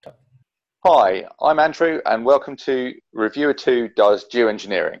Hi, I'm Andrew, and welcome to Reviewer 2 Does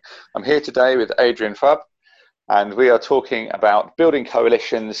Geoengineering. I'm here today with Adrian Fubb, and we are talking about building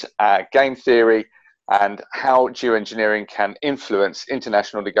coalitions, game theory, and how geoengineering can influence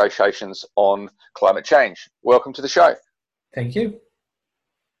international negotiations on climate change. Welcome to the show. Thank you.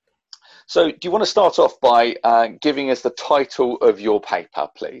 So, do you want to start off by giving us the title of your paper,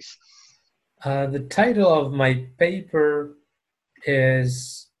 please? The title of my paper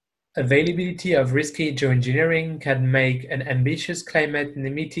is Availability of Risky Geoengineering Can Make an Ambitious Climate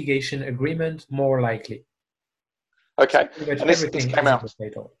Mitigation Agreement More Likely. Okay, Pretty much and this everything came is in out. the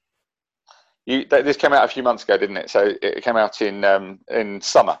title. This came out a few months ago, didn't it? So it came out in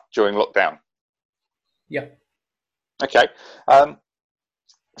summer during lockdown. Yeah. Okay.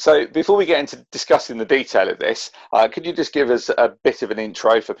 So before we get into discussing the detail of this, could you just give us a bit of an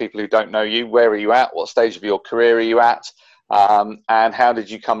intro for people who don't know you? Where are you at? What stage of your career are you at? And how did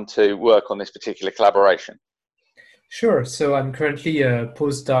you come to work on this particular collaboration? Sure. So I'm currently a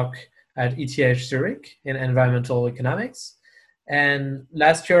postdoc at ETH Zurich in environmental economics. And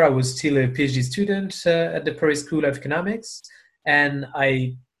last year I was still a PhD student at the Paris School of Economics. And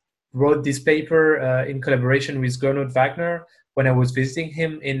I wrote this paper in collaboration with Gernot Wagner when I was visiting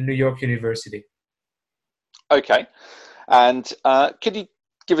him in New York University. Okay. And could you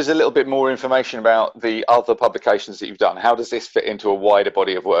give us a little bit more information about the other publications that you've done? How does this fit into a wider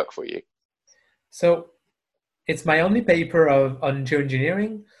body of work for you? So it's my only paper on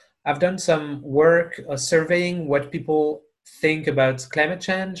geoengineering. I've done some work surveying what people think about climate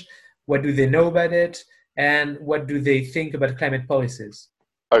change, what do they know about it, and what do they think about climate policies.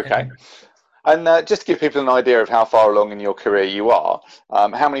 Okay. And just to give people an idea of how far along in your career you are,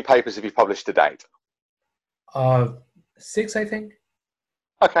 how many papers have you published to date? 6, I think.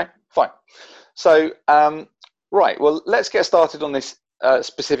 Okay, fine. So, right, well, let's get started on this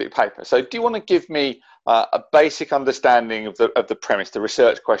specific paper. So do you want to give me a basic understanding of the premise, the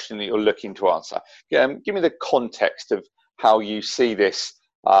research question that you're looking to answer? Give me the context of how you see this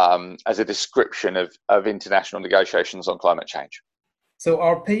as a description of international negotiations on climate change. So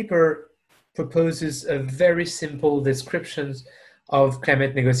our paper proposes a very simple description of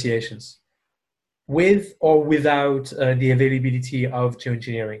climate negotiations with or without the availability of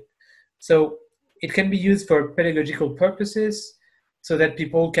geoengineering. So it can be used for pedagogical purposes so that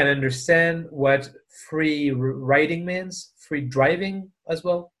people can understand what free riding means, free driving as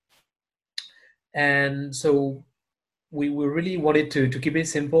well. And so we really wanted to keep it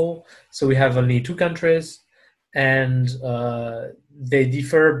simple. So we have only two countries and they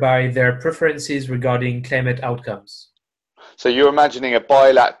differ by their preferences regarding climate outcomes. So you're imagining a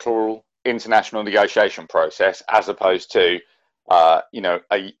bilateral international negotiation process as opposed to, a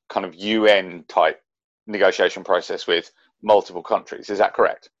kind of UN type negotiation process with multiple countries. Is that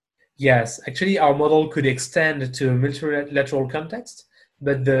correct? Yes, actually, our model could extend to a multilateral context,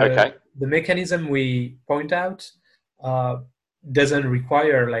 but Okay. the mechanism we point out uh, doesn't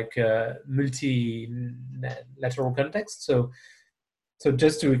require like a multilateral context. So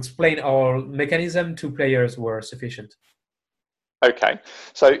just to explain our mechanism, two players were sufficient. Okay.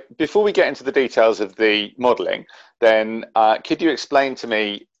 So before we get into the details of the modelling, then could you explain to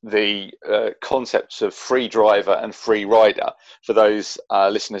me the concepts of free driver and free rider for those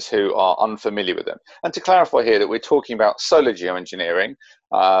listeners who are unfamiliar with them? And to clarify here that we're talking about solar geoengineering,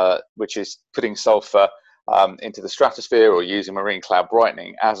 which is putting sulfur into the stratosphere or using marine cloud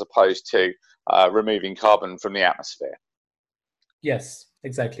brightening, as opposed to removing carbon from the atmosphere. Yes,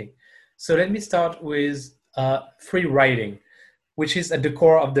 exactly. So let me start with free riding, which is at the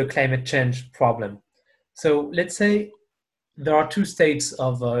core of the climate change problem. So let's say there are two states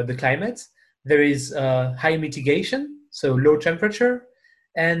of the climate. There is high mitigation, so low temperature,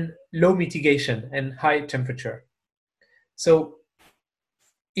 and low mitigation and high temperature. So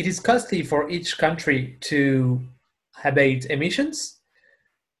it is costly for each country to abate emissions,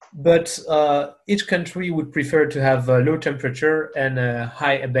 but each country would prefer to have a low temperature and a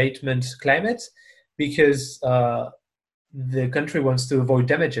high abatement climate because the country wants to avoid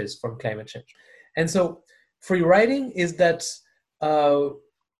damages from climate change. And so free riding is that uh,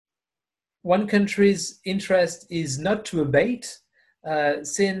 one country's interest is not to abate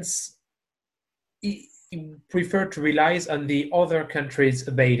since it prefer to rely on the other country's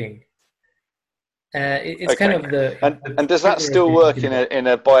abating. It's kind Okay. of the And does that trigger of still the work in debate.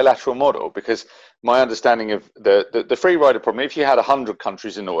 a bilateral model? Because my understanding of the free rider problem, if you had 100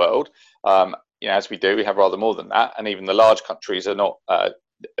 countries in the world, as we do, we have rather more than that, and even the large countries are not a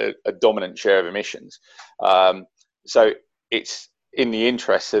dominant share of emissions. So it's in the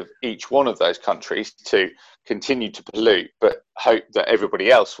interests of each one of those countries to continue to pollute, but hope that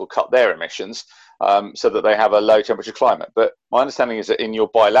everybody else will cut their emissions, so that they have a low temperature climate. But my understanding is that in your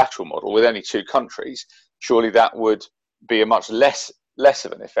bilateral model with only two countries, surely that would be a much less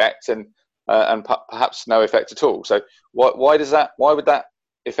of an effect, and perhaps no effect at all. So why would that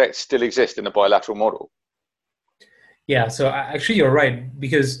effect still exist in a bilateral model? Yeah, so actually you're right,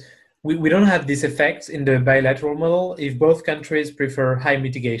 because we don't have this effect in the bilateral model if both countries prefer high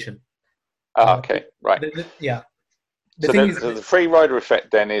mitigation. Okay, right. Yeah, the So thing is, the free rider effect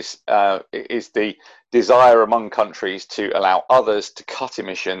then is the desire among countries to allow others to cut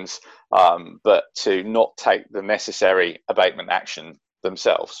emissions, but to not take the necessary abatement action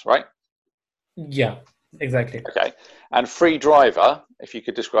themselves, right? yeah, exactly. Okay. And free driver, if you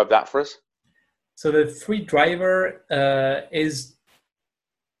could describe that for us. So the free driver is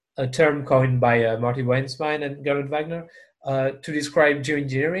a term coined by Marty Weinstein and Gerhard Wagner to describe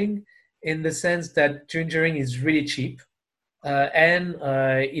geoengineering, in the sense that geoengineering is really cheap and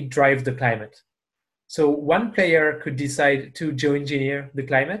it drives the climate. So one player could decide to geoengineer the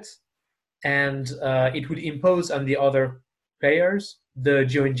climate, and it would impose on the other players the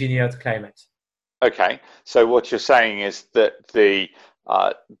geoengineered climate. Okay. So what you're saying is that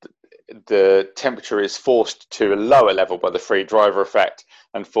uh, the temperature is forced to a lower level by the free driver effect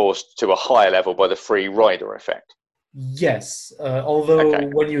and forced to a higher level by the free rider effect. Yes, although Okay.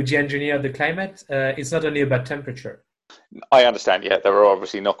 when you geoengineer the climate, it's not only about temperature. I understand. Yeah, there are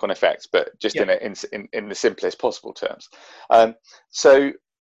obviously knock-on effects, but just Yeah. in the simplest possible terms. So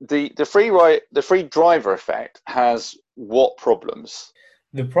the free driver effect has what problems?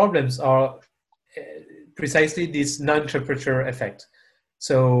 The problems are precisely this non-temperature effect.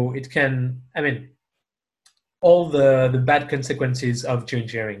 So it can, I mean, all the bad consequences of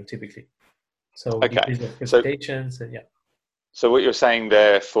geoengineering typically. So Okay. decrease of So precipitations, and yeah. So what you're saying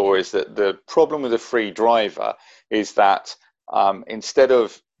therefore is that the problem with a free driver is that instead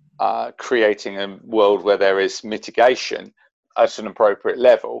of creating a world where there is mitigation at an appropriate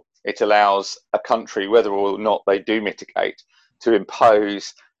level, it allows a country, whether or not they do mitigate, to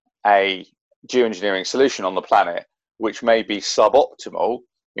impose a geoengineering solution on the planet, which may be suboptimal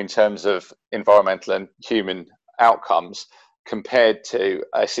in terms of environmental and human outcomes compared to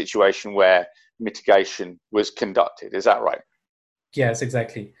a situation where mitigation was conducted. Is that right? Yes,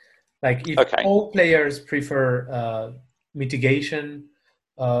 exactly. Like if Okay. all players prefer mitigation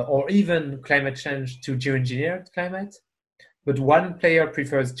or even climate change to geoengineered climate, but one player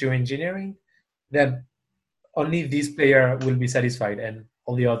prefers geoengineering, then only this player will be satisfied and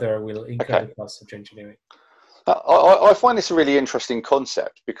all the other will incur Okay. the cost of geoengineering. I find this a really interesting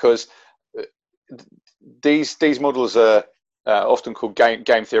concept because uh, these models are often called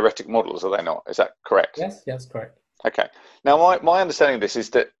game theoretic models, are they not? Is that correct? Yes, yes, correct. Okay. Now, my understanding of this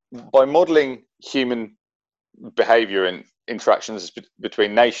is that by modeling human behavior and interactions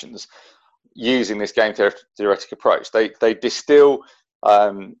between nations using this game theoretic approach, they distill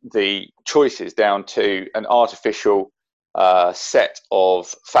the choices down to an artificial set of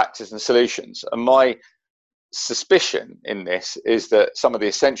factors and solutions. And my suspicion in this is that some of the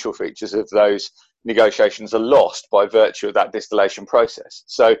essential features of those negotiations are lost by virtue of that distillation process.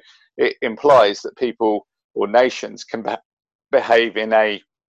 So it implies that people or nations can behave in a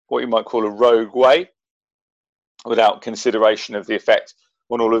what you might call a rogue way without consideration of the effect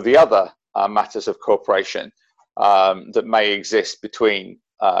on all of the other matters of cooperation that may exist between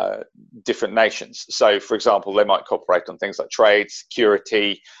different nations. So, for example, they might cooperate on things like trade,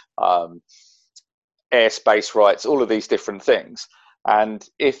 security, airspace rights, all of these different things. And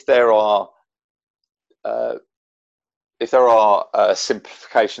if there are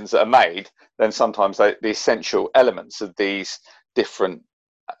simplifications that are made, then sometimes the essential elements of these different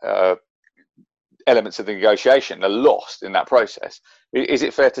uh, elements of the negotiation are lost in that process. Is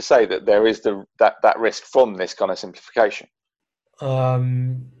it fair to say that there is that risk from this kind of simplification?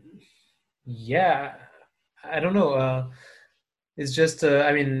 Um, yeah, I don't know. It's just,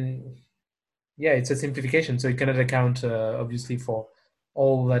 I mean, yeah, it's a simplification, so it cannot account obviously for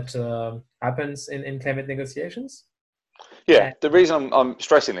all that happens in climate negotiations. Yeah, And the reason I'm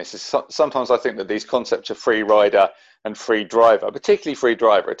stressing this is sometimes I think that these concepts of free rider and free driver, particularly free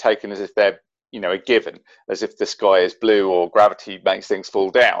driver, are taken as if they're a given, as if the sky is blue or gravity makes things fall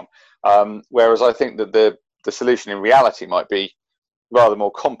down. Whereas I think that the solution in reality might be rather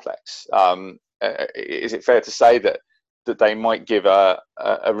more complex. Is it fair to say that they might give a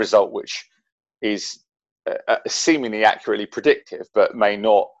result which is seemingly accurately predictive, but may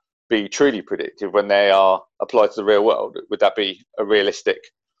not be truly predictive when they are applied to the real world? Would that be a realistic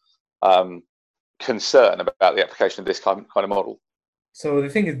concern about the application of this kind of model? So the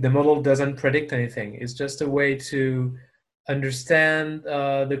thing is, the model doesn't predict anything. It's just a way to understand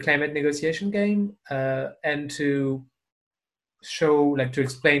the climate negotiation game and to show, like, to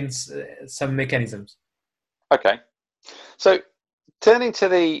explain some mechanisms. Okay. So turning to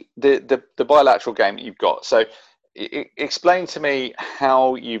the bilateral game that you've got, so explain to me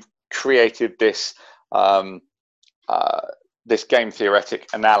how you've created this um, this game theoretic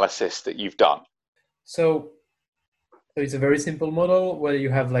analysis that you've done. So it's a very simple model where you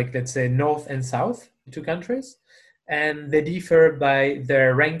have, like, let's say, North and South, two countries, and they differ by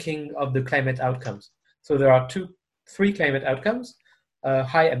their ranking of the climate outcomes. So there are three climate outcomes: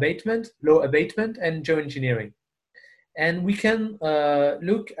 high abatement, low abatement, and geoengineering. And we can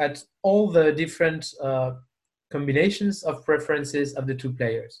look at all the different combinations of preferences of the two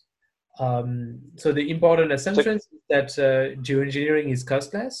players. So the important So, assumption is that geoengineering is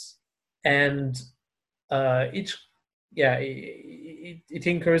costless, and each, yeah, it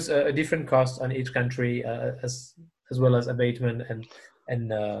incurs a different cost on each country, as well as abatement and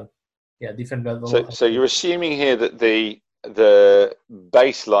yeah, different level of. so you're assuming here that the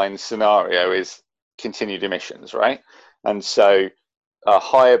baseline scenario is continued emissions, right? And so a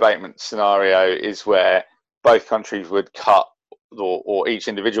high abatement scenario is where both countries would cut, or each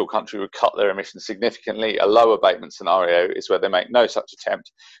individual country would cut their emissions significantly. A low abatement scenario is where they make no such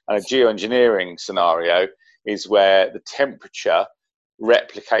attempt. And a geoengineering scenario is where the temperature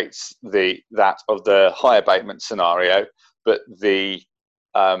replicates that of the high abatement scenario, but the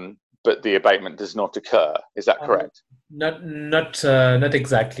abatement does not occur. Is that correct? Not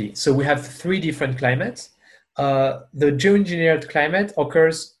exactly. So we have three different climates. The geoengineered climate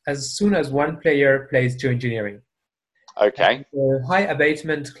occurs as soon as one player plays geoengineering. Okay. And the high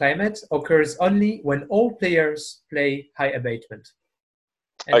abatement climate occurs only when all players play high abatement.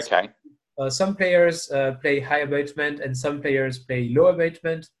 And Okay. some players play high abatement and some players play low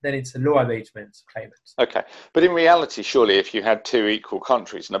abatement, then it's a low abatement climate. Okay. But in reality, surely if you had two equal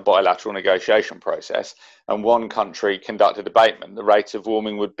countries in a bilateral negotiation process and one country conducted abatement, the rate of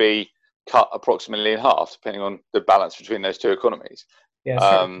warming would be cut approximately in half, depending on the balance between those two economies. Yeah,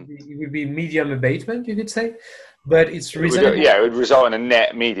 sure. It would be medium abatement, you could say, but it's reasonable. Yeah, it would result in a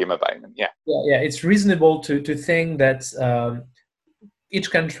net medium abatement. Yeah. Yeah, it's reasonable to think that each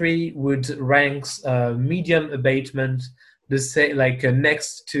country would rank medium abatement the same, like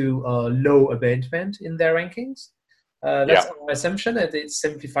next to low abatement in their rankings. That's Yeah. our assumption, and it's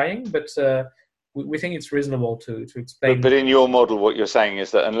simplifying, but we think it's reasonable to explain. But in your model, what you're saying is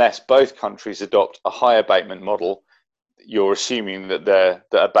that unless both countries adopt a high abatement model, you're assuming that the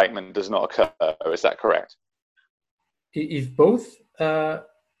abatement does not occur. Is that correct? If both,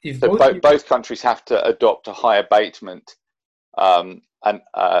 if So both, both countries have to adopt a high abatement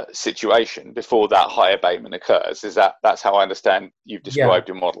situation before that high abatement occurs. That's how I understand you've yeah, described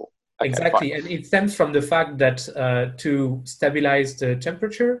your model? Okay, fine. exactly, and it stems from the fact that to stabilize the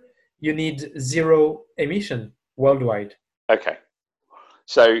temperature, you need zero emission worldwide. Okay,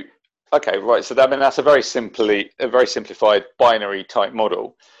 so okay, right. So that's a very simplified binary type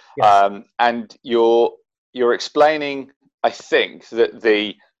model, Yes. and you're explaining, I think, that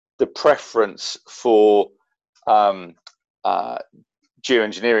the preference for um, uh,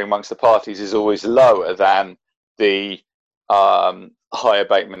 geoengineering amongst the parties is always lower than the high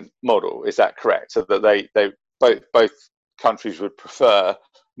abatement model. Is that correct? So that they both countries would prefer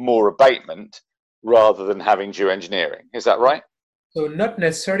more abatement rather than having geoengineering. Is that right? So not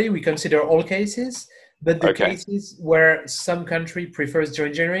necessarily we consider all cases, but the Okay. cases where some country prefers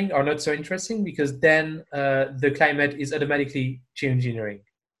geoengineering are not so interesting because then the climate is automatically geoengineering.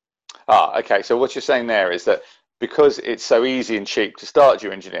 Okay. So what you're saying there is that because it's so easy and cheap to start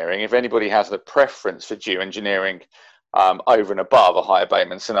geoengineering, if anybody has a preference for geoengineering over and above a high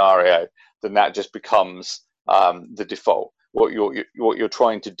abatement scenario, then that just becomes the default. What you're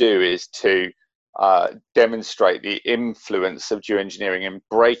trying to do is to demonstrate the influence of geoengineering in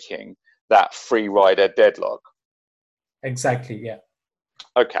breaking that free rider deadlock. Exactly, yeah.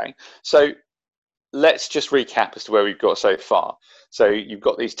 Okay, so let's just recap as to where we've got so far. So you've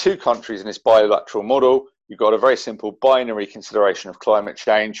got these two countries in this bilateral model. You've got a very simple binary consideration of climate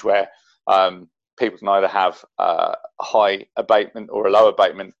change where people can either have a high abatement or a low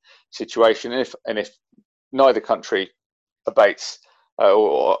abatement situation. And if neither country abates,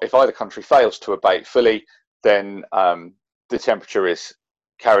 or if either country fails to abate fully, then the temperature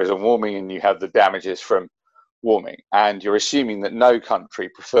carries on warming and you have the damages from warming. And you're assuming that no country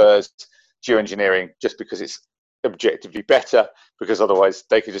prefers geoengineering just because it's objectively better, because otherwise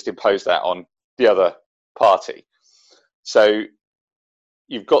they could just impose that on the other party. So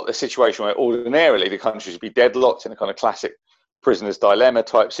you've got the situation where ordinarily the countries would be deadlocked in a kind of classic prisoner's dilemma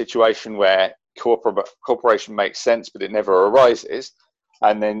type situation where cooperation makes sense, but it never arises.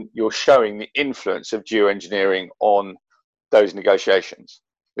 And then you're showing the influence of geoengineering on those negotiations.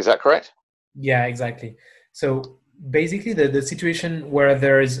 Is that correct? Yeah, exactly. So basically, the situation where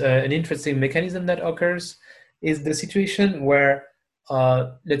there is an interesting mechanism that occurs is the situation where,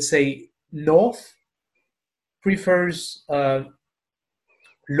 let's say, North prefers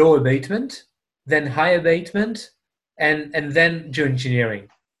low abatement, then high abatement, and then geoengineering.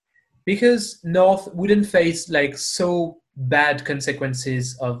 Because North wouldn't face like so bad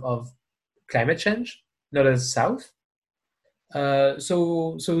consequences of climate change, not as South.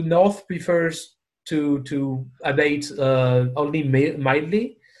 So North prefers to abate only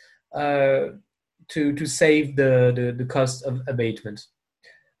mildly to save the cost of abatement.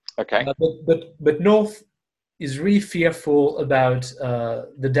 Okay. But North is really fearful about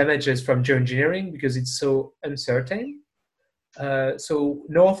the damages from geoengineering because it's so uncertain. So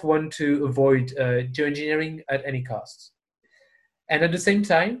North want to avoid geoengineering at any cost. And at the same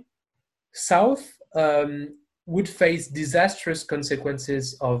time, South would face disastrous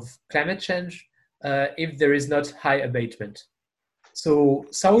consequences of climate change if there is not high abatement. So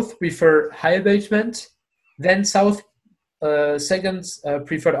South prefer high abatement. Then South second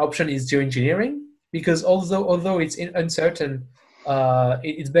preferred option is geoengineering because although it's uncertain,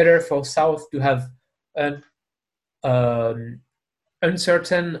 it's better for South to have an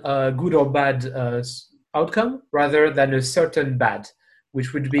uncertain good or bad outcome rather than a certain bad,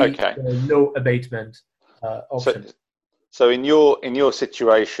 which would be Okay. low abatement option. So in your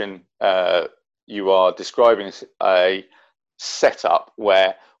situation, you are describing a setup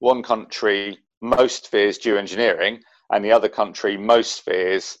where one country most fears geoengineering and the other country most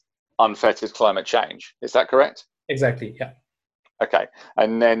fears unfettered climate change. Is that correct? Exactly. Yeah. Okay.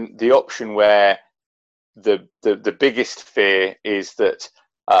 And then the option where the biggest fear is that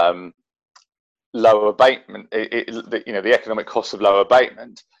low abatement, the economic cost of low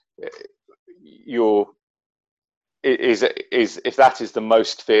abatement, is if that is the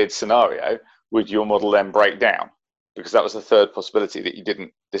most feared scenario, would your model then break down? Because that was the third possibility that you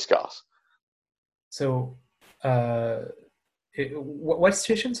didn't discuss. So, what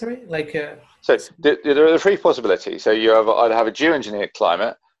situation? Sorry, like. So there are three possibilities. So you either have a geoengineered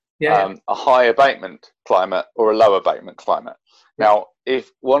climate, yeah. a high abatement climate, or a low abatement climate. Yeah. Now,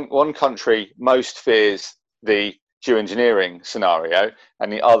 if one country most fears the geoengineering scenario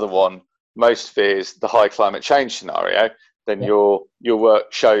and the other one most fears the high climate change scenario, then your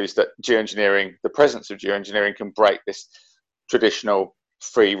work shows that geoengineering, the presence of geoengineering, can break this traditional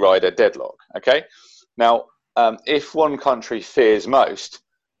free rider deadlock. Okay. Now, if one country fears most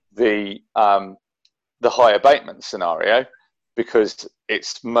the high abatement scenario because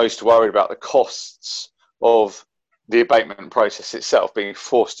it's most worried about the costs of the abatement process itself, being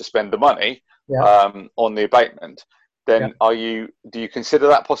forced to spend the money on the abatement, then do you consider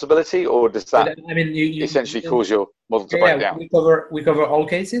that possibility, or does that you essentially cause your model to break down? We cover all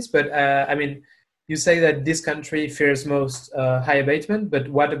cases, but you say that this country fears most high abatement, but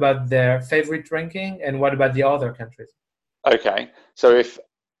what about their favorite ranking, and what about the other countries? Okay, so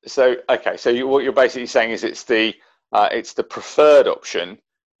what you're basically saying is it's the preferred option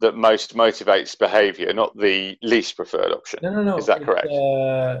that most motivates behavior, not the least preferred option. No. Is that correct?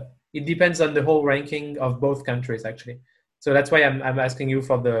 It depends on the whole ranking of both countries, actually. So that's why I'm asking you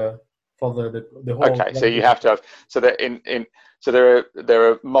for the whole. Okay, so you have to have there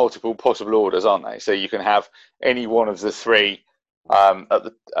are multiple possible orders, aren't they? So you can have any one of the three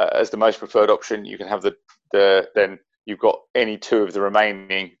as the most preferred option. You can have then you've got any two of the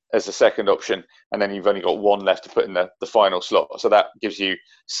remaining as the second option, and then you've only got one left to put in the final slot. So that gives you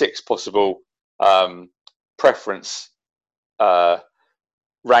 6 possible preference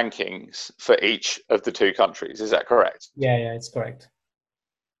rankings for each of the two countries. Is that correct? Yeah, it's correct.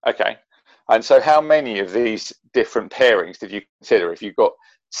 Okay. And so how many of these different pairings did you consider? If you've got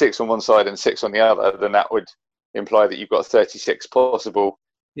 6 on one side and 6 on the other, then that would imply that you've got 36 possible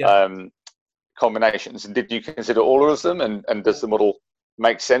combinations. And did you consider all of them? And does the model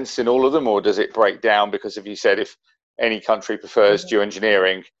make sense in all of them, or does it break down? Because if you said if any country prefers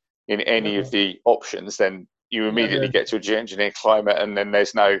geoengineering in any of the options, then you immediately get to a geoengineered climate, and then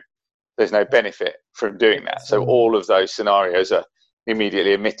there's no benefit from doing that. So all of those scenarios are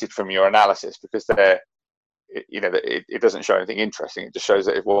immediately omitted from your analysis because it doesn't show anything interesting. It just shows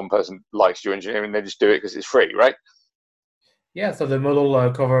that if one person likes geoengineering, they just do it because it's free, right? Yeah, so the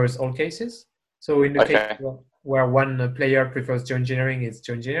model covers all cases. So in the case where one player prefers geoengineering, it's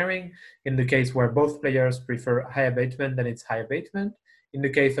geoengineering. In the case where both players prefer high abatement, then it's high abatement. In the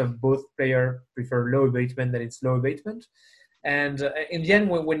case of both players prefer low abatement, then it's low abatement. And in the end,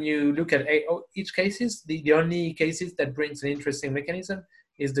 when you look at each cases, the only cases that brings an interesting mechanism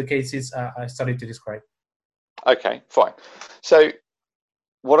is the cases I started to describe. Okay, fine. So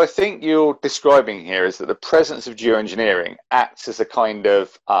what I think you're describing here is that the presence of geoengineering acts as a kind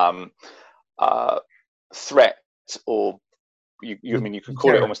of threat, or I mean, you could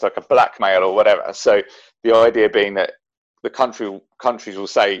call it almost like a blackmail or whatever. So the idea being that the countries will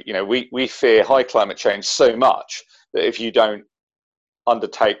say, you know, we fear high climate change so much that if you don't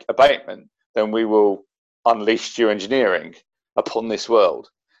undertake abatement, then we will unleash geoengineering upon this world,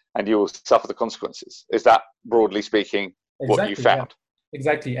 and you will suffer the consequences. Is that, broadly speaking, what you found? Yeah.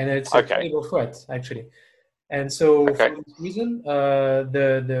 Exactly, and it's a credible threat, actually. And so for this reason,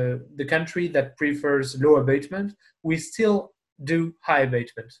 the country that prefers low abatement, we still do high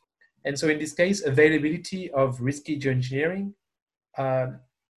abatement. And so in this case, availability of risky geoengineering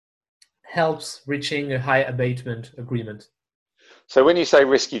helps reaching a high abatement agreement. So when you say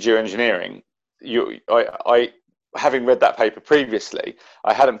risky geoengineering, I having read that paper previously,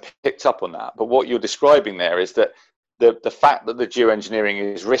 I hadn't picked up on that. But what you're describing there is that the fact that the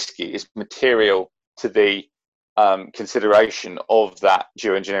geoengineering is risky is material to the consideration of that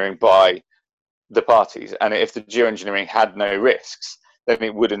geoengineering by the parties. And if the geoengineering had no risks, then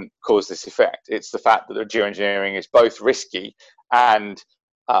it wouldn't cause this effect. It's the fact that the geoengineering is both risky and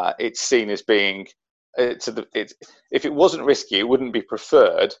it's seen as being, if it wasn't risky, it wouldn't be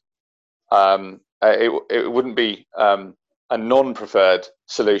preferred. It wouldn't be a non-preferred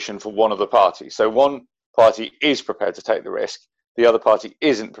solution for one of the parties. So one party is prepared to take the risk, the other party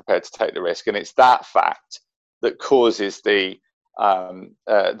isn't prepared to take the risk, and it's that fact that causes the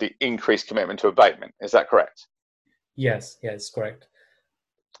increased commitment to abatement. Is that correct? Yes, correct.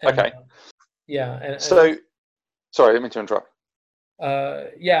 And, okay. So, sorry, I didn't mean to interrupt.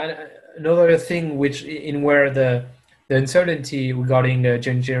 Another thing where the uncertainty regarding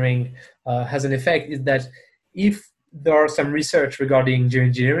geoengineering has an effect is that if there are some research regarding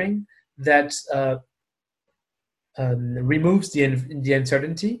geoengineering that removes the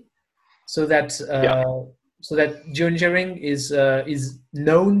uncertainty, so that geoengineering is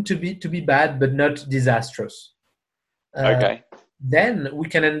known to be bad but not disastrous. Then we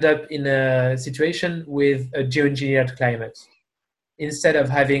can end up in a situation with a geoengineered climate instead of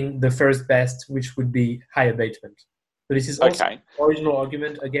having the first best, which would be high abatement. So this is also the original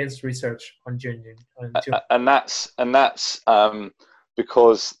argument against research on geoengineering. And that's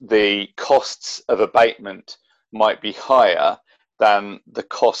because the costs of abatement might be higher than the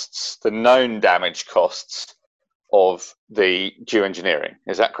known damage costs of the geoengineering.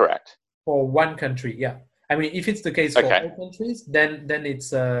 Is that correct? For one country, yeah. I mean, if it's the case for all countries, then it's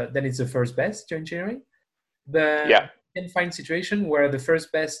the first best geoengineering. But you can find situation where the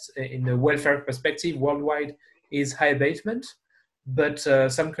first best in the welfare perspective worldwide is high abatement, but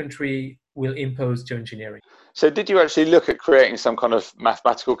some country will impose geoengineering. So did you actually look at creating some kind of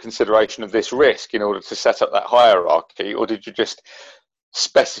mathematical consideration of this risk in order to set up that hierarchy, or did you just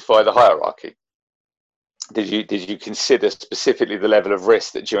specify the hierarchy? Did you consider specifically the level of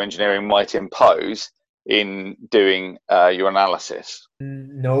risk that geoengineering might impose in doing your analysis?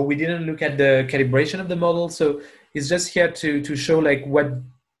 No, we didn't look at the calibration of the model. So it's just here to show like what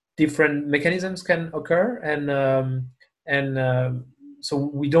different mechanisms can occur, and so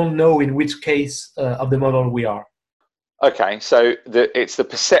we don't know in which case of the model we are. Okay, so it's the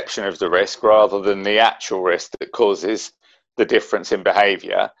perception of the risk rather than the actual risk that causes the difference in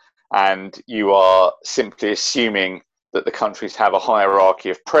behaviour, and you are simply assuming that the countries have a hierarchy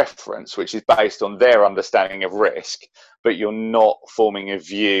of preference, which is based on their understanding of risk, but you're not forming a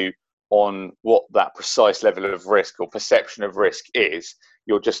view on what that precise level of risk or perception of risk is.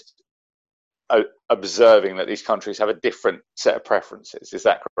 You're just observing that these countries have a different set of preferences. Is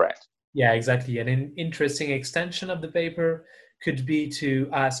that correct? Yeah, exactly. And an interesting extension of the paper could be to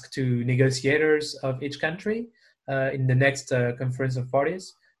ask to negotiators of each country in the next conference of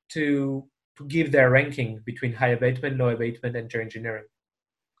parties to give their ranking between high abatement, low abatement, and geoengineering.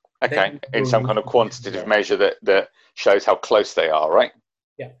 Okay, in some kind of quantitative measure that shows how close they are, right?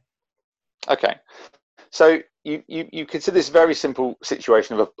 Yeah. Okay, so you consider this very simple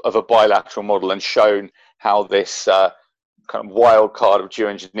situation of a bilateral model and shown how this kind of wild card of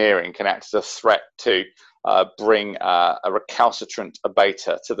geoengineering can act as a threat to bring a recalcitrant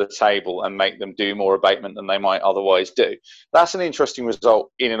abater to the table and make them do more abatement than they might otherwise do. That's an interesting result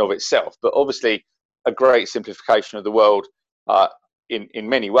in and of itself, but obviously a great simplification of the world in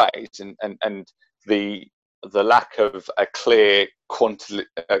many ways, and the lack of a clearly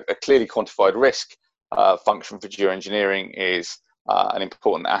quantified risk function for geoengineering is an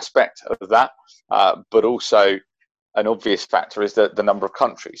important aspect of that, but also an obvious factor is the number of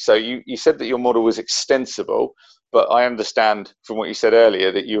countries. So you said that your model was extensible, but I understand from what you said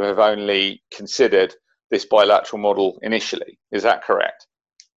earlier that you have only considered this bilateral model initially. Is that correct?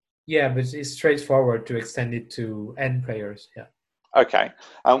 Yeah, but it's straightforward to extend it to n players. Yeah. Okay.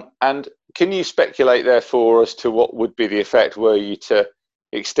 And can you speculate, therefore, as to what would be the effect were you to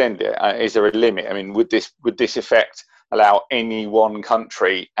extend it? Is there a limit? I mean, would this effect allow any one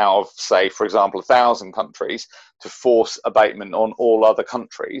country out of, say, for example, 1,000 countries to force abatement on all other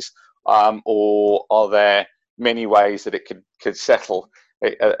countries? Or are there many ways that it could settle?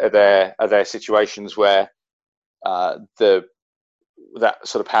 Are there situations where that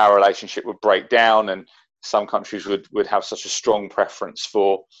sort of power relationship would break down, and some countries would have such a strong preference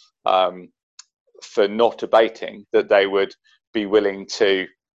for not abating that they would be willing to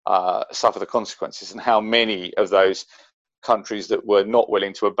suffer the consequences? And how many of those countries that were not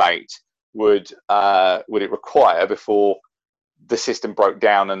willing to abate would it require before the system broke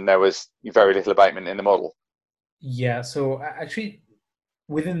down and there was very little abatement in the model? Yeah, so actually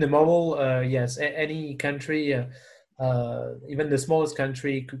within the model, yes, any country, even the smallest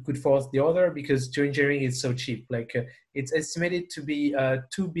country could force the other, because geoengineering is so cheap. Like it's estimated to be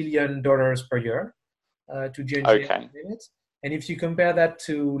 $2 billion per year to geoengineer Okay. limits. And if you compare that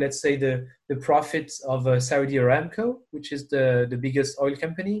to, let's say, the profits of Saudi Aramco, which is the biggest oil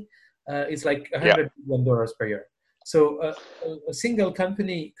company, it's like $100 billion per year. So a single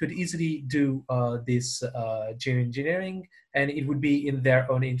company could easily do this geoengineering, and it would be in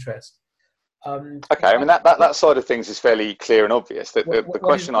their own interest. Okay, I mean that side of things is fairly clear and obvious. The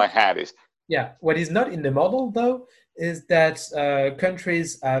question not, I had is, yeah, what is not in the model though is that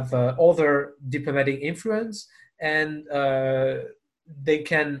countries have other diplomatic influence, and they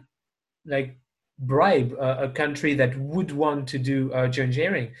can like bribe a country that would want to do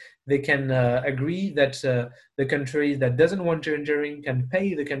geoengineering. They can agree that the country that doesn't want geoengineering can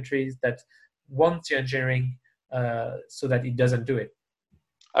pay the countries that want geoengineering so that it doesn't do it.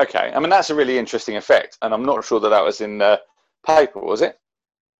 okay, I mean that's a really interesting effect, and I'm not sure that was in the paper, was it?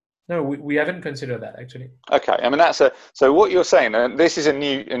 No, we haven't considered that actually. Okay, I mean so what you're saying, and this is a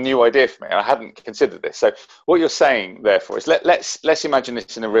new idea for me. I hadn't considered this. So what you're saying, therefore, is let's imagine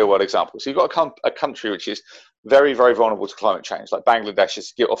this in a real world example. So you've got a country which is very vulnerable to climate change, like Bangladesh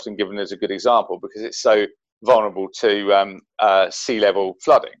is often given as a good example because it's so vulnerable to sea level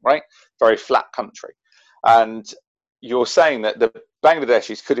flooding, right? Very flat country, and you're saying that the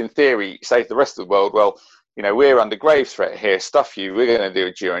Bangladeshis could, in theory, say to the rest of the world, well, we're under grave threat here, stuff you, we're going to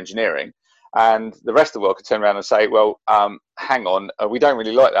do geoengineering. And the rest of the world could turn around and say, well, hang on, we don't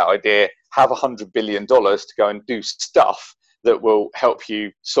really like that idea. Have $100 billion to go and do stuff that will help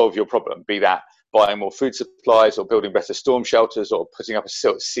you solve your problem, be that buying more food supplies or building better storm shelters or putting up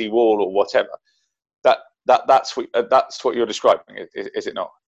a sea wall or whatever. That's what you're describing, is it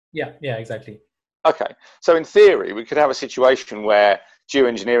not? Yeah, exactly. Okay, so in theory, we could have a situation where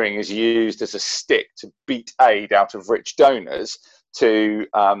geoengineering is used as a stick to beat aid out of rich donors for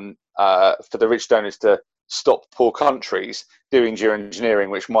the rich donors to stop poor countries doing geoengineering,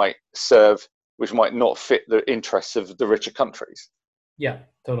 which might not fit the interests of the richer countries. Yeah,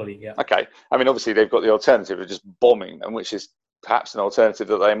 totally. Yeah. Okay, I mean, obviously they've got the alternative of just bombing them, which is perhaps an alternative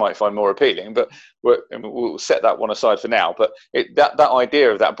that they might find more appealing, but we'll set that one aside for now. But that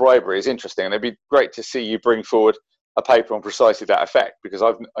idea of that bribery is interesting, and it'd be great to see you bring forward a paper on precisely that effect, because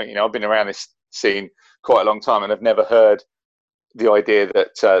I've been around this scene quite a long time, and I've never heard the idea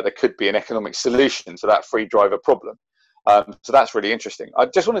that there could be an economic solution to that free driver problem. So that's really interesting. I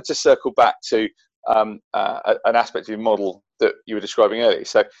just wanted to circle back to an aspect of your model that you were describing earlier.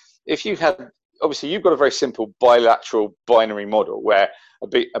 So if you had, obviously you've got a very simple bilateral binary model where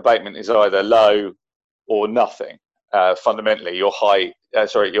abatement is either low or nothing. Fundamentally, your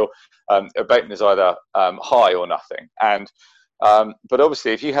abatement is either high or nothing. And but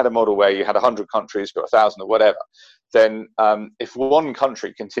obviously, if you had a model where you had 100 countries, got 1,000 or whatever, then if one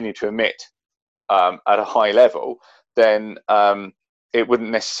country continued to emit at a high level, then it wouldn't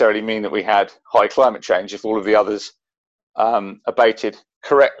necessarily mean that we had high climate change if all of the others abated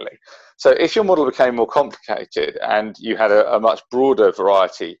correctly. So if your model became more complicated and you had a much broader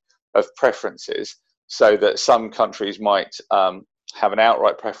variety of preferences, so that some countries might have an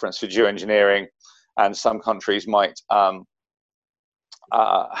outright preference for geoengineering, and some countries might have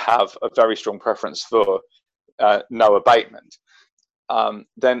a very strong preference for no abatement,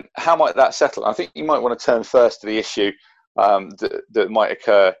 then how might that settle? I think you might want to turn first to the issue that might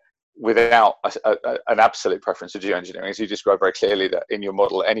occur without an absolute preference for geoengineering. As you described very clearly, that in your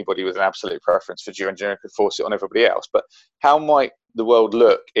model, anybody with an absolute preference for geoengineering could force it on everybody else. But how might the world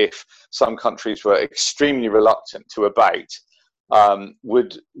look if some countries were extremely reluctant to abate?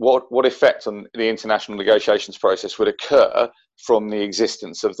 What effect on the international negotiations process would occur from the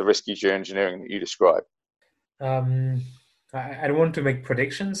existence of the risky geoengineering that you describe? Um, I don't want to make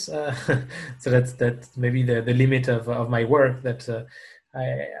predictions, so that's maybe the limit of my work. That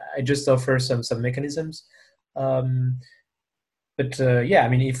I just offer some mechanisms. Um, but yeah, I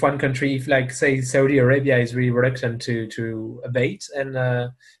mean, if one country, if like say Saudi Arabia is really reluctant to abate and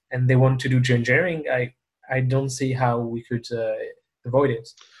they want to do geoengineering, I don't see how we could avoid it.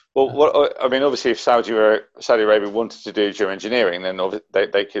 Well, I mean, obviously, if Saudi Arabia wanted to do geoengineering, then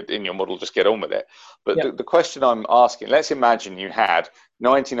they could, in your model, just get on with it. But Yeah. the question I'm asking, let's imagine you had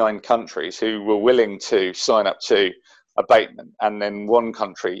 99 countries who were willing to sign up to abatement, and then one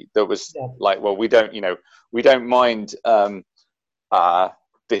country that was like, well, we don't mind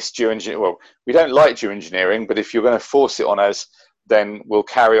this geoengineering. Well, we don't like geoengineering, but if you're going to force it on us, then we'll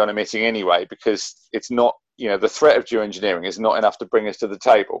carry on emitting anyway, because it's not, the threat of geoengineering is not enough to bring us to the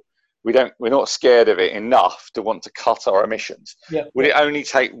table. We're not scared of it enough to want to cut our emissions. Would it only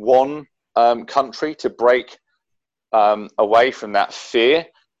take one country to break away from that fear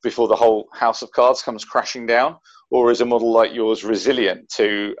before the whole house of cards comes crashing down? Or is a model like yours resilient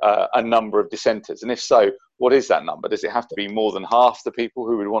to a number of dissenters? And if so, what is that number? Does it have to be more than half the people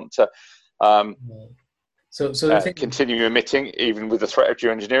who would want to continue emitting even with the threat of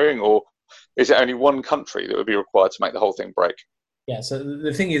geoengineering? Or is it only one country that would be required to make the whole thing break? Yeah, so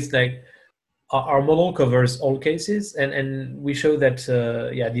the thing is, like, our model covers all cases, and we show that,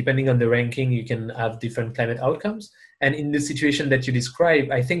 depending on the ranking, you can have different climate outcomes. And in the situation that you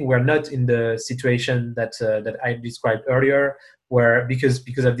describe, I think we're not in the situation that I described earlier, where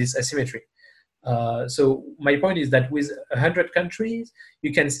because of this asymmetry. So my point is that with 100 countries,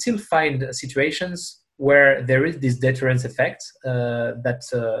 you can still find situations where there is this deterrence effect, where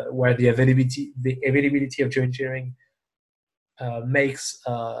the availability of geoengineering makes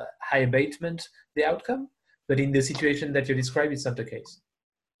high abatement the outcome, but in the situation that you describe, it's not the case.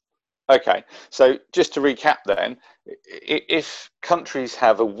 Okay, so just to recap then, if countries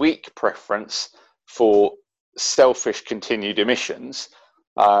have a weak preference for selfish continued emissions,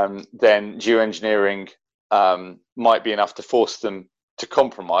 then geoengineering might be enough to force them to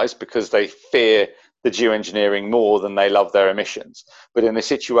compromise because they fear the geoengineering more than they love their emissions. But in a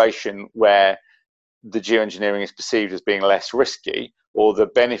situation where the geoengineering is perceived as being less risky, or the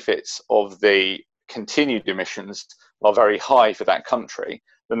benefits of the continued emissions are very high for that country,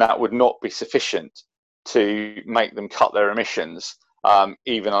 then that would not be sufficient to make them cut their emissions,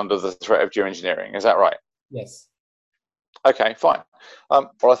 even under the threat of geoengineering. Is that right? Yes. Okay, fine.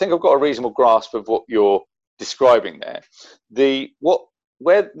 Well, I think I've got a reasonable grasp of what you're describing there.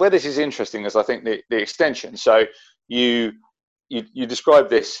 Where this is interesting is, I think, the extension. So you describe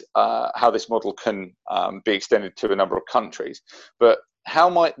this, how this model can be extended to a number of countries, but how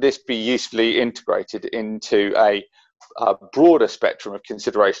might this be usefully integrated into a broader spectrum of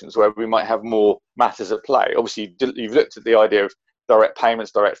considerations where we might have more matters at play? Obviously, you've looked at the idea of direct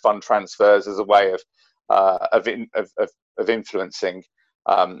payments, direct fund transfers as a way of influencing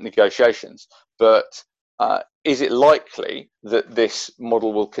negotiations, but is it likely that this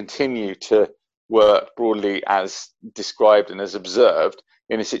model will continue to work broadly as described and as observed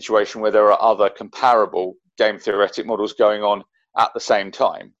in a situation where there are other comparable game theoretic models going on at the same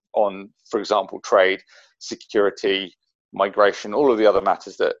time on, for example, trade, security, migration, all of the other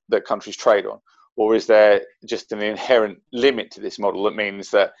matters that countries trade on? Or is there just an inherent limit to this model that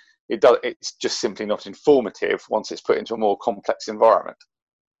means that it's just simply not informative once it's put into a more complex environment?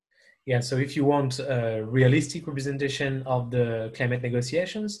 Yeah, so if you want a realistic representation of the climate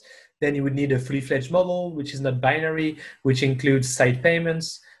negotiations, then you would need a fully fledged model, which is not binary, which includes side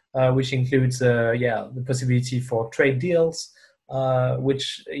payments, which includes the possibility for trade deals,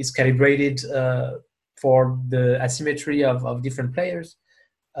 which is calibrated for the asymmetry of different players.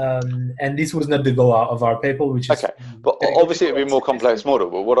 And this was not the goal of our paper, which is okay. But obviously it'd be a more complex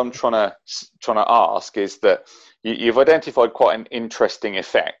model. But what I'm trying to ask is that you've identified quite an interesting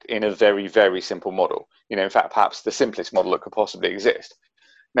effect in a very, very simple model. In fact, perhaps the simplest model that could possibly exist.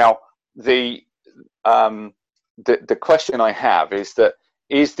 Now, the question I have is the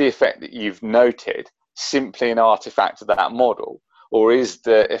effect that you've noted simply an artifact of that model, or is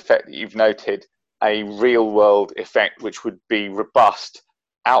the effect that you've noted a real world effect which would be robust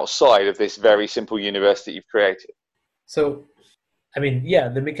outside of this very simple universe that you've created? So, I mean, yeah,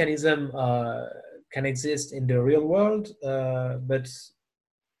 the mechanism can exist in the real world, but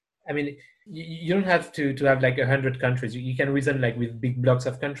I mean, you don't have to have like 100 countries. You can reason like with big blocks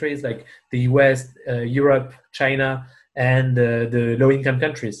of countries like the US, Europe, China, and the low-income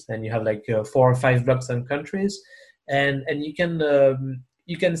countries, and you have like 4 or 5 blocks on countries, and you can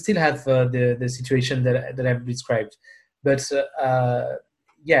still have the situation that I've described, but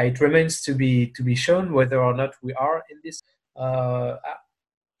yeah, it remains to be shown whether or not we are in this,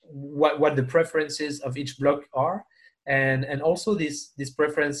 what the preferences of each block are, and also these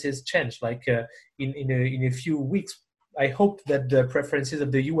preferences change. Like in a few weeks, I hope that the preferences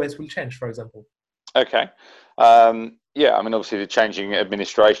of the US will change, for example. Okay. Yeah, I mean, obviously the changing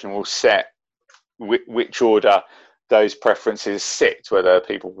administration will set which order those preferences sit, whether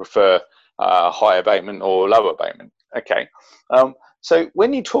people prefer high abatement or low abatement. Okay. So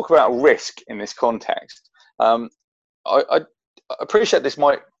when you talk about risk in this context, I appreciate this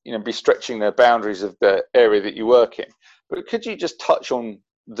might be stretching the boundaries of the area that you work in, but could you just touch on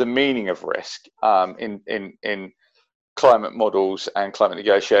the meaning of risk in climate models and climate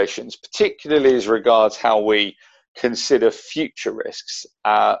negotiations, particularly as regards how we consider future risks,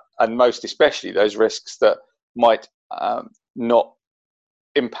 and most especially those risks that might not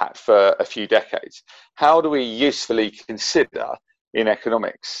impact for a few decades? How do we usefully consider in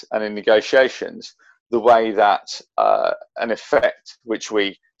economics and in negotiations the way that an effect which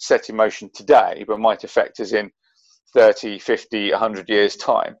we set in motion today but might affect us in 30, 50, 100 years'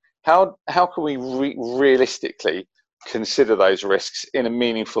 time? How can we realistically consider those risks in a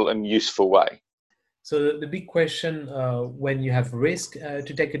meaningful and useful way? So the big question when you have risk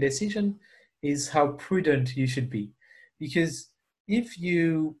to take a decision is how prudent you should be, because if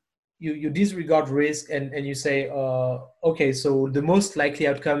you disregard risk and you say, okay, so the most likely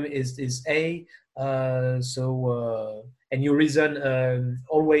outcome is A, and you reason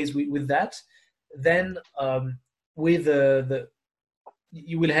always with that, then with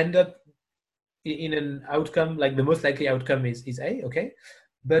you will end up in an outcome like the most likely outcome is A, okay,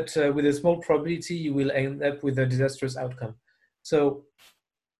 but with a small probability you will end up with a disastrous outcome. So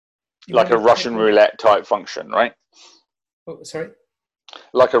like a Russian roulette type function, right? Oh, sorry?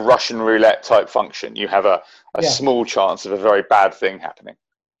 Like a Russian roulette type function. You have a small chance of a very bad thing happening.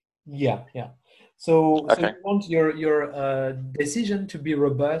 Yeah. So okay. you want your decision to be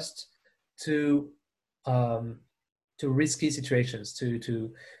robust to risky situations,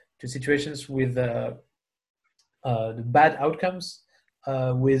 to situations with the bad outcomes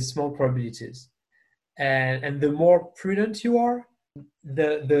with small probabilities. And the more prudent you are,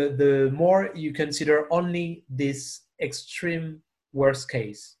 the more you consider only these extreme worst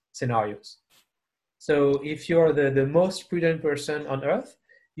case scenarios. So if you're the most prudent person on earth,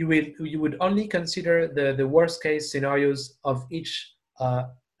 you would only consider the worst case scenarios of each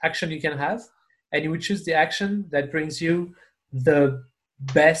action you can have, and you would choose the action that brings you the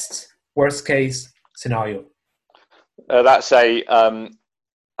best worst case scenario. That's a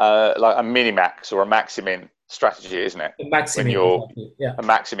like a minimax or a maximin strategy, isn't it? A maximin, when you're exactly. Yeah. A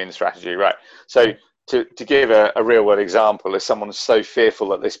maximin strategy, right? So to give a real world example, if someone's so fearful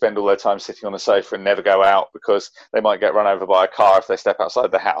that they spend all their time sitting on a sofa and never go out because they might get run over by a car if they step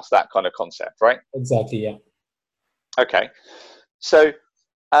outside the house, that kind of concept, right? Exactly. Yeah. Okay. So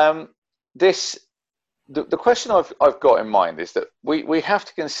the question I've got in mind is that we have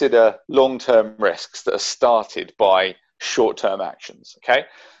to consider long-term risks that are started by short-term actions. Okay,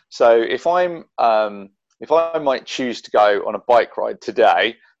 so if I might choose to go on a bike ride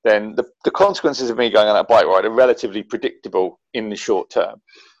today, then the consequences of me going on that bike ride are relatively predictable in the short term.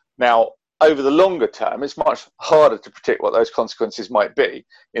 Now, over the longer term, it's much harder to predict what those consequences might be,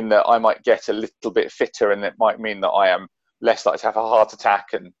 in that I might get a little bit fitter, and it might mean that I am less likely to have a heart attack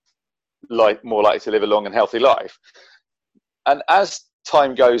and more likely to live a long and healthy life. And as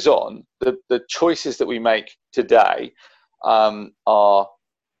time goes on, the choices that we make today are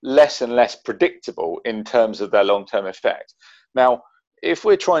less and less predictable in terms of their long-term effect. Now, if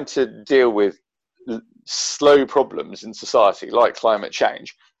we're trying to deal with slow problems in society like climate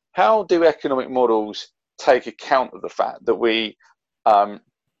change, how do economic models take account of the fact that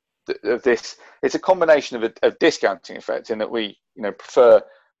it's a combination of a discounting effect, in that we prefer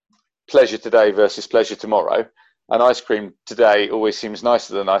pleasure today versus pleasure tomorrow, and ice cream today always seems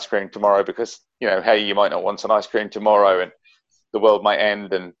nicer than ice cream tomorrow, because hey, you might not want an ice cream tomorrow and the world might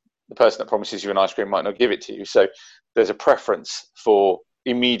end and the person that promises you an ice cream might not give it to you. So there's a preference for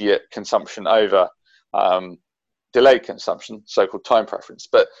immediate consumption over delayed consumption, so-called time preference.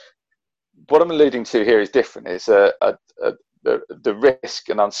 But what I'm alluding to here is different. It's the risk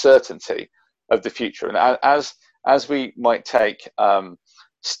and uncertainty of the future, and as we might take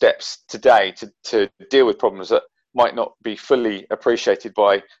steps today to deal with problems that might not be fully appreciated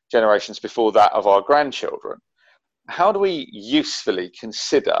by generations before that of our grandchildren, how do we usefully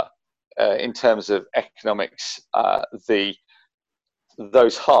consider in terms of economics,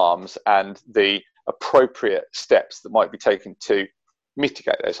 those harms and the appropriate steps that might be taken to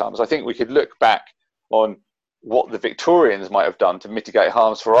mitigate those harms. I think we could look back on what the Victorians might have done to mitigate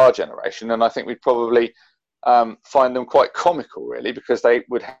harms for our generation, and I think we'd probably find them quite comical, really, because they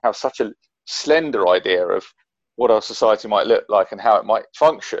would have such a slender idea of what our society might look like and how it might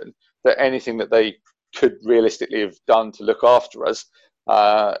function, that anything that they could realistically have done to look after us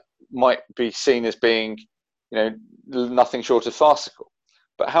might be seen as being, nothing short of farcical.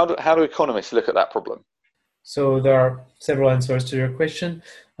 But how do economists look at that problem? So there are several answers to your question.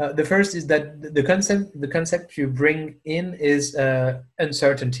 The first is that the concept you bring in is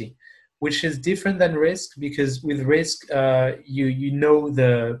uncertainty, which is different than risk, because with risk, you know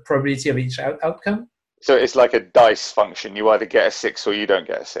the probability of each outcome. So it's like a dice function. You either get a 6 or you don't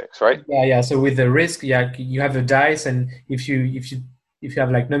get a 6, right? Yeah. So with the risk, you have a dice, and if you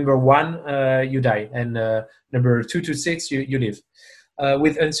have like number 1, you die, and number 2 to 6, you live.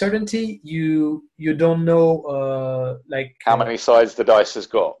 With uncertainty, you don't know how many sides the dice has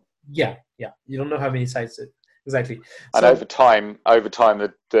got. Yeah. You don't know how many sides exactly. And over time,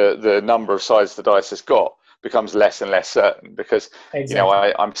 the number of sides the dice has got becomes less and less certain, because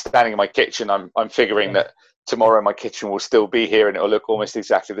exactly. I'm standing in my kitchen. I'm figuring that tomorrow my kitchen will still be here and it will look almost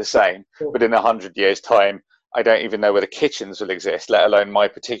exactly the same. Sure. But in 100 years' time, I don't even know whether kitchens will exist, let alone my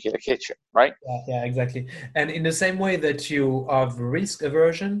particular kitchen, right? Yeah, exactly. And in the same way that you have risk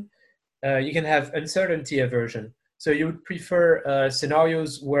aversion, you can have uncertainty aversion. So you would prefer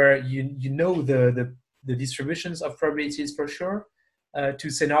scenarios where you know the distributions of probabilities for sure,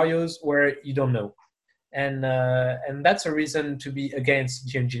 to scenarios where you don't know. And that's a reason to be against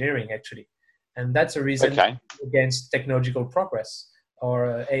geoengineering, actually. And that's a reason against technological progress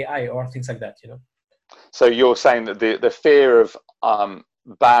or AI or things like that, So you're saying that the fear of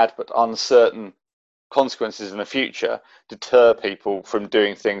bad but uncertain consequences in the future deter people from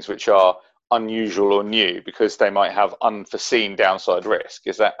doing things which are unusual or new, because they might have unforeseen downside risk.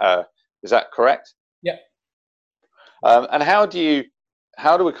 Is that correct? Yeah. And how do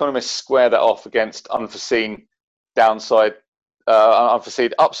economists square that off against unforeseen upside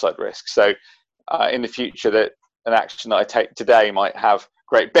risk? So in the future, that an action that I take today might have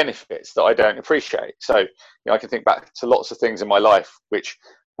great benefits that I don't appreciate. So I can think back to lots of things in my life which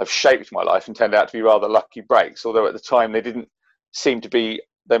have shaped my life and turned out to be rather lucky breaks, although at the time they might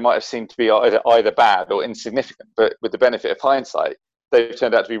have seemed to be either bad or insignificant, but with the benefit of hindsight, they've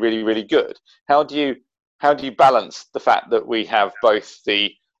turned out to be really, really good. How do you balance the fact that we have both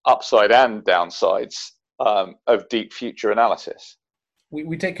the upside and downsides of deep future analysis?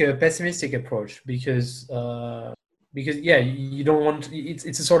 We take a pessimistic approach because you don't want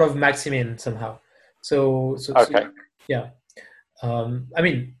it's a sort of maximin somehow. So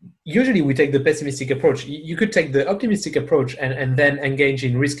usually we take the pessimistic approach. You could take the optimistic approach and then engage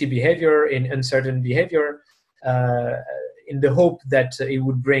in risky behavior, in uncertain behavior, in the hope that it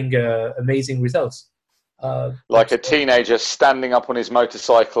would bring amazing results. Like a teenager standing up on his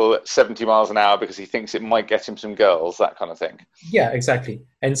motorcycle at 70 miles an hour because he thinks it might get him some girls, that kind of thing. Yeah, exactly.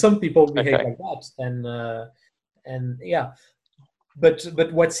 And some people behave like that,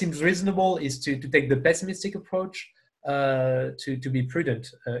 but what seems reasonable is to take the pessimistic approach, to be prudent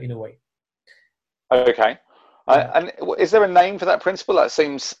in a way. Okay. And is there a name for that principle? That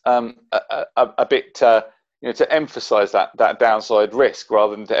seems a bit to emphasize that downside risk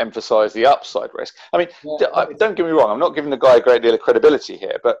rather than to emphasize the upside risk. I mean, don't get me wrong, I'm not giving the guy a great deal of credibility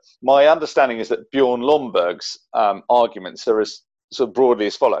here, but my understanding is that Bjorn Lomborg's arguments are as sort of broadly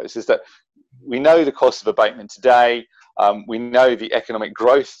as follows: is that we know the cost of abatement today, we know the economic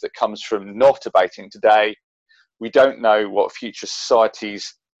growth that comes from not abating today, we don't know what future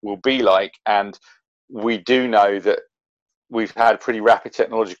societies will be like, and we do know that we've had pretty rapid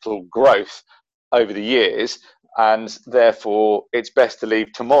technological growth over the years, and therefore it's best to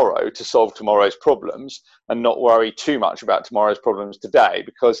leave tomorrow to solve tomorrow's problems and not worry too much about tomorrow's problems today,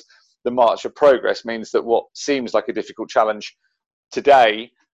 because the march of progress means that what seems like a difficult challenge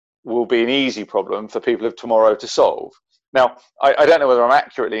today will be an easy problem for people of tomorrow to solve. Now, I don't know whether I'm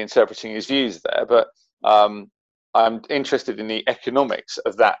accurately interpreting his views there, but I'm interested in the economics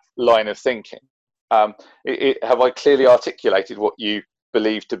of that line of thinking. Have I clearly articulated what you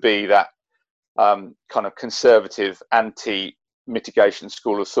believe to be that kind of conservative anti-mitigation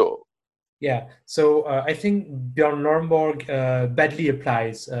school of thought? Yeah, so I think Bjorn Lomborg badly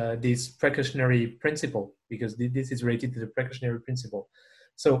applies this precautionary principle, because this is related to the precautionary principle.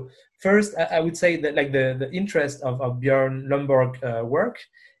 So first, I would say that like the interest of Bjorn Lomborg work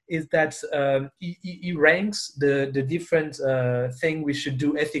is that he ranks the different thing we should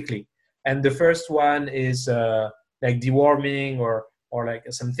do ethically. And the first one is like deworming or like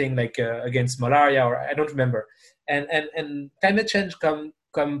something like against malaria, or I don't remember. And climate change come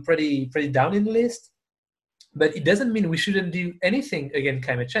pretty down in the list, but it doesn't mean we shouldn't do anything against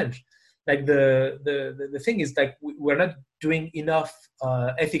climate change. Like the thing is, like, we're not doing enough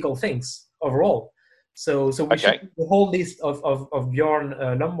ethical things overall. So we should do the whole list of Bjorn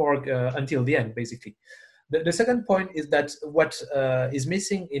Lomborg until the end, basically. The second point is that what is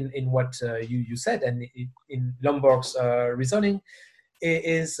missing in what you said and in Lomborg's reasoning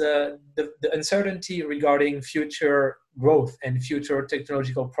is the uncertainty regarding future growth and future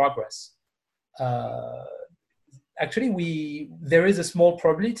technological progress. Actually, there is a small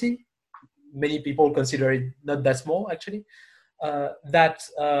probability, many people consider it not that small actually, that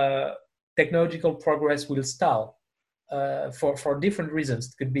technological progress will stall for different reasons.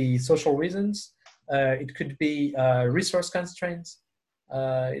 It could be social reasons, it could be resource constraints,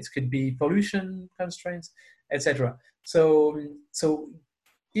 it could be pollution constraints, etc. So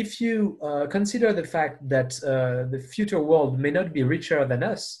if you consider the fact that the future world may not be richer than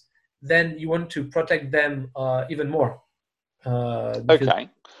us, then you want to protect them even more. Okay.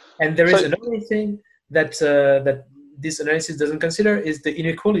 And there is another thing that that this analysis doesn't consider is the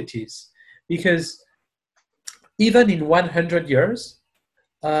inequalities, because even in 100 years,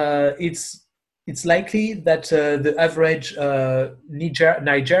 it's likely that the average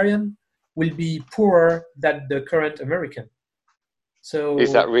Nigerian will be poorer than the current American. So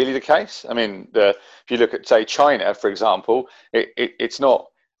is that really the case? I mean, if you look at, say, China, for example, it's not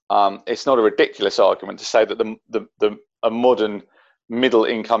a ridiculous argument to say that a modern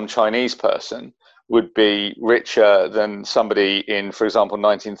middle-income Chinese person would be richer than somebody in, for example,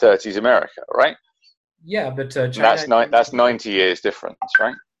 1930s America, right? Yeah, but China, that's 90 years difference,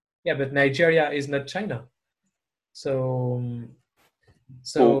 right? Yeah, but Nigeria is not China. So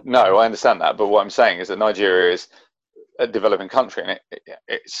well, no, I understand that, but what I'm saying is that Nigeria is a developing country, and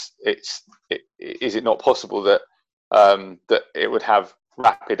is it not possible that that it would have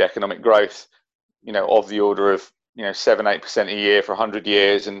rapid economic growth, of the order of 7-8% a year for 100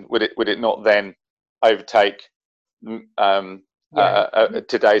 years, and would it not then overtake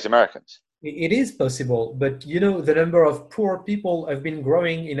today's Americans? It is possible, but the number of poor people have been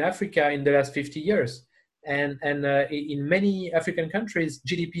growing in Africa in the last 50 years, and in many African countries,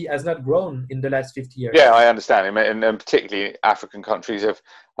 GDP has not grown in the last 50 years. Yeah, I understand, and particularly African countries have.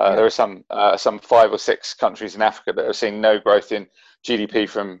 There are some 5 or 6 countries in Africa that have seen no growth in GDP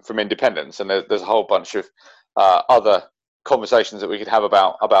from independence, and there's a whole bunch of other conversations that we could have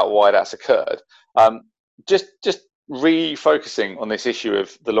about why that's occurred. Just refocusing on this issue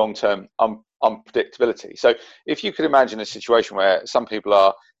of the long-term unpredictability. So if you could imagine a situation where some people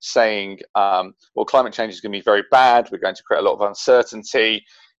are saying, well, climate change is going to be very bad, we're going to create a lot of uncertainty,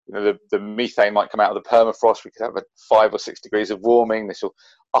 the methane might come out of the permafrost, we could have 5 or 6 degrees of warming, this will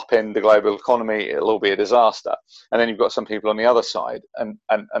upend the global economy, it'll all be a disaster. And then you've got some people on the other side, and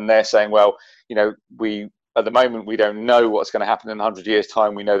they're saying, well, at the moment, we don't know what's going to happen in 100 years'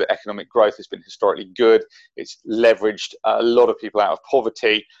 time. We know that economic growth has been historically good. It's leveraged a lot of people out of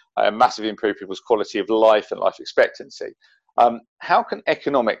poverty, massively improved people's quality of life and life expectancy. How can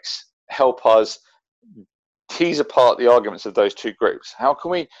economics help us tease apart the arguments of those two groups? How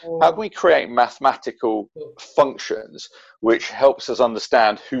can we create mathematical functions which helps us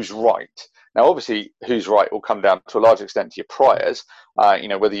understand who's right? Now, obviously, who's right will come down to a large extent to your priors.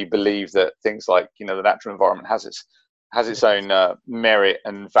 Whether you believe that things like the natural environment has its own merit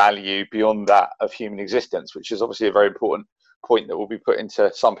and value beyond that of human existence, which is obviously a very important point that will be put into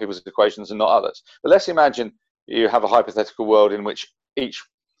some people's equations and not others. But let's imagine you have a hypothetical world in which each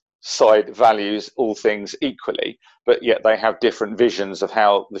side values all things equally, but yet they have different visions of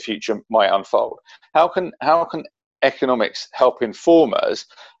how the future might unfold. How can economics help inform us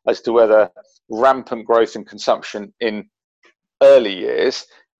as to whether rampant growth and consumption in early years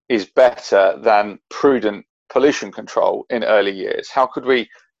is better than prudent pollution control in early years? How could we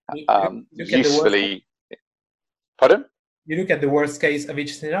usefully... Pardon? You look at the worst case of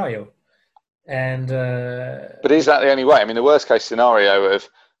each scenario. And but is that the only way? I mean, the worst case scenario of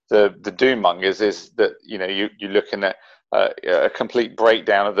the doom mongers is that you're looking at a complete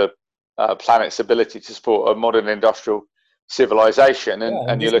breakdown of the planet's ability to support a modern industrial civilization,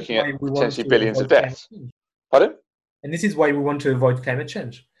 and you're looking at potentially billions of deaths. Pardon? And this is why we want to avoid climate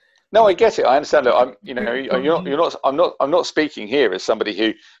change. No, I get it. I understand. Look, I'm not speaking here as somebody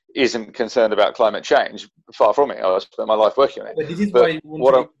who isn't concerned about climate change. Far from it. I spent my life working on it. But this is why we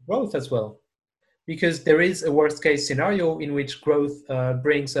want growth as well, because there is a worst case scenario in which growth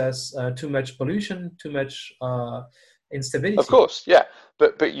brings us too much pollution, too much Of instability. course, yeah,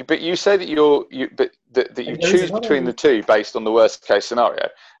 but you say that that you And there is choose another between the way. two based on the worst case scenario,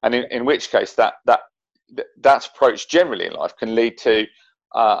 and in which case that approach generally in life can lead to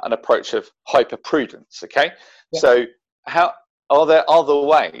an approach of hyper prudence. Okay, Yeah. so how are there other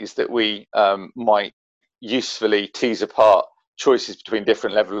ways that we might usefully tease apart choices between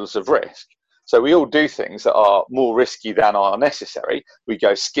different levels of risk? So we all do things that are more risky than are necessary. We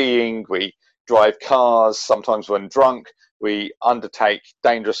go skiing, we drive cars, sometimes when drunk, we undertake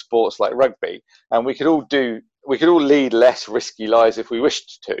dangerous sports like rugby, and we could all lead less risky lives if we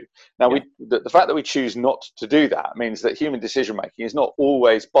wished to. Now, Yeah. the fact that we choose not to do that means that human decision making is not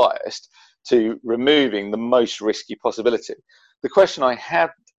always biased to removing the most risky possibility. The question I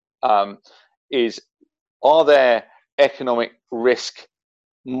had um, is: are there economic risk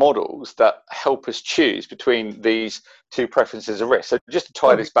models that help us choose between these two preferences of risk? So just to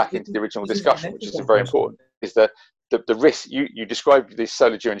tie No, this because back into the original this is an discussion, which is ethical very question. important, is the risk you described this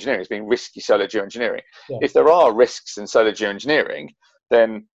solar geoengineering as being risky solar geoengineering. Yeah. If there are risks in solar geoengineering,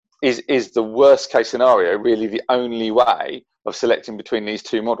 then is the worst case scenario really the only way of selecting between these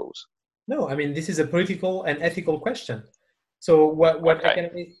two models? No, I mean, this is a political and ethical question. So what Okay.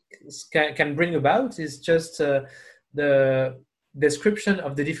 economics can bring about is just the description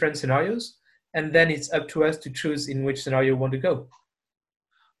of the different scenarios, and then it's up to us to choose in which scenario we want to go.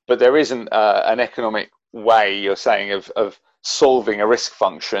 But there isn't an economic way, you're saying, of solving a risk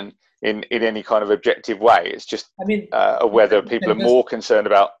function in any kind of objective way. It's just I mean, whether you people are can just more concerned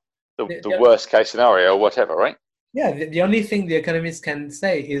about the the, worst case scenario or whatever, right? yeah, the only thing the economists can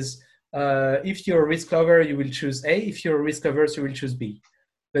say is if you're a risk lover, you will choose A. If you're a risk averse, you will choose B.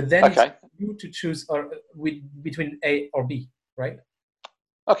 But then it's Okay. you to choose between A or B, right?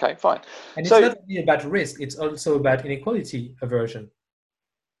 Okay, fine. And it's So, not only about risk; it's also about inequality aversion.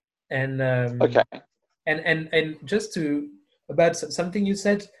 And okay. and just to about something you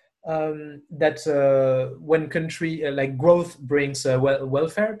said that when country like growth brings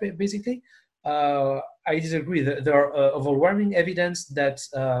welfare basically. I disagree. There are overwhelming evidence that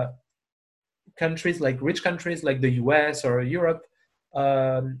countries like rich countries like the US or Europe,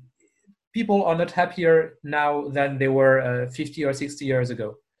 um, people are not happier now than they were 50 or 60 years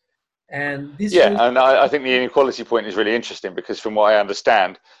ago. And this shows. Yeah, and I think the inequality point is really interesting because, from what I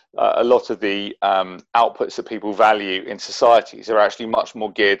understand, a lot of the outputs that people value in societies are actually much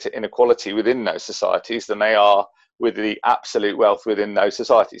more geared to inequality within those societies than they are with the absolute wealth within those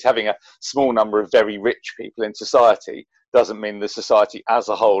societies. Having a small number of very rich people in society doesn't mean the society as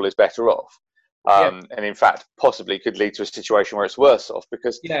a whole is better off. Yeah, And in fact, possibly could lead to a situation where it's worse off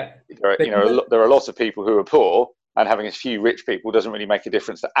because yeah, there are, but even there are a lot of people who are poor, and having a few rich people doesn't really make a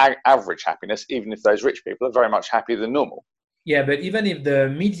difference to average happiness, even if those rich people are very much happier than normal. yeah, but even if the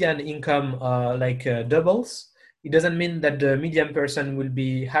median income doubles, it doesn't mean that the median person will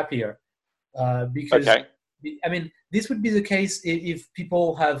be happier. Because Okay. I mean, this would be the case if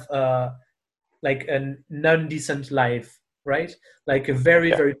people have like a non-decent life, right? Like a very,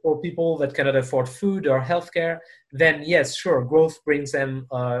 Yeah. very poor people that cannot afford food or healthcare, then yes, sure, growth brings them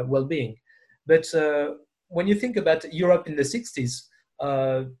well-being. But when you think about Europe in the 60s,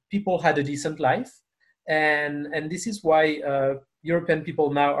 people had a decent life. And this is why European people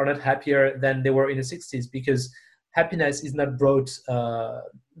now are not happier than they were in the 60s, because happiness is not brought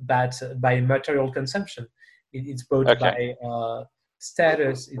by material consumption. It's brought Okay. by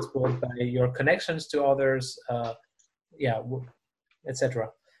status, it's brought by your connections to others, yeah, etc.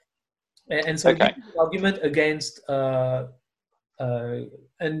 And so this Okay. is an argument against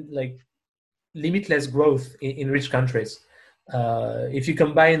and like limitless growth in rich countries. If you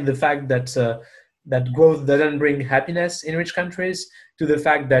combine the fact that that growth doesn't bring happiness in rich countries to the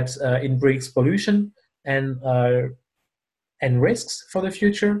fact that it brings pollution and uh, and risks for the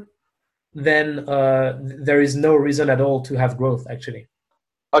future, then there is no reason at all to have growth actually.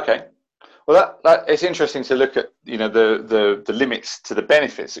 Okay. Well, that it's interesting to look at, the limits to the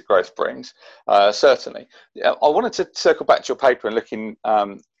benefits that growth brings. Certainly, yeah, I wanted to circle back to your paper and looking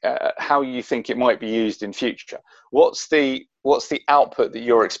at how you think it might be used in future. What's the output that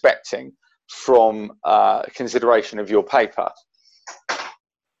you're expecting from consideration of your paper?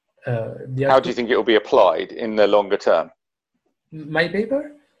 The How do you output, think it will be applied in the longer term? my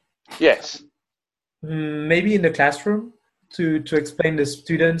paper, Yes, maybe in the classroom to explain the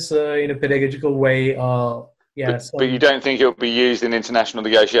students in a pedagogical way. Yeah, but you don't think it will be used in international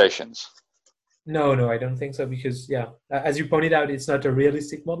negotiations? no, I don't think so, because yeah, as you pointed out, it's not a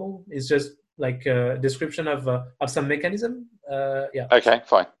realistic model. It's just like a description of some mechanism. Yeah, Okay,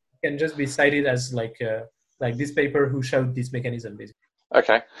 fine. can just be cited as like this paper who showed this mechanism basically.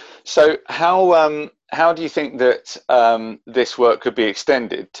 Okay, so how do you think that this work could be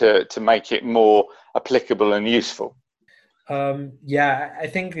extended to make it more applicable and useful? Yeah, I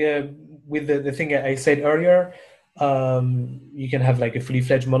think with the thing I said earlier, you can have like a fully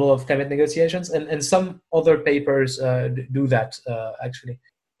fledged model of climate negotiations, and some other papers do that actually.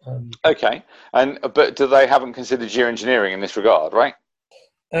 Okay, and but do they haven't considered geoengineering in this regard, right?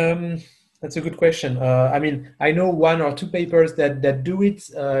 Um, that's a good question. I mean, I know one or two papers that do it.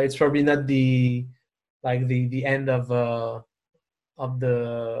 It's probably not the like the end of the.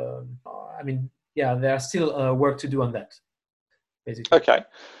 I mean, yeah, there are still work to do on that, basically. Okay.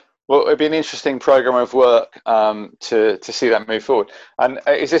 Well, it'd be an interesting program of work to see that move forward. And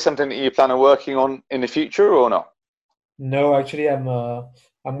is this something that you plan on working on in the future or not? No, actually,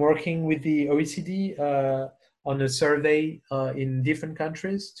 I'm working with the OECD on a survey in different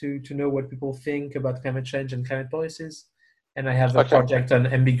countries to know what people think about climate change and climate policies. And I have a Okay. project on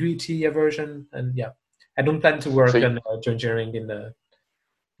ambiguity aversion. And yeah, I don't plan to work So on geoengineering in the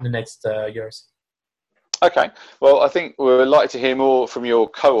next years. okay. Well, I think we'd like to hear more from your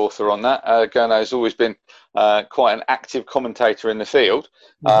co-author on that. Gurno has always been quite an active commentator in the field,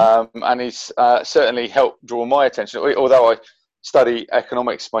 Hmm. and he's certainly helped draw my attention. Although I study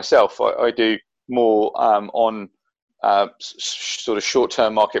economics myself, I do more on sort of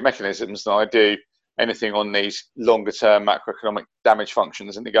short-term market mechanisms than I do anything on these longer-term macroeconomic damage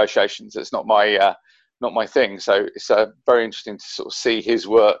functions and negotiations. It's not my thing. So it's very interesting to sort of see his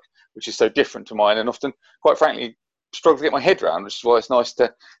work, which is so different to mine, and often, quite frankly, struggle to get my head around, which is why it's nice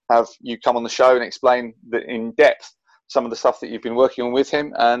to have you come on the show and explain that in depth some of the stuff that you've been working on with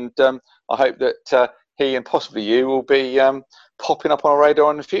him. And I hope that he and possibly you will be popping up on our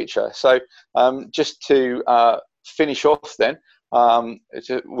radar in the future. So just to finish off then,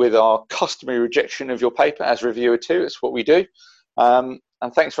 with our customary rejection of your paper as reviewer too, it's what we do. And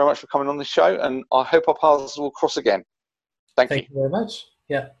thanks very much for coming on the show, and I hope our paths will cross again. Thank you. Thank you very much.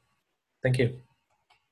 Yeah, thank you.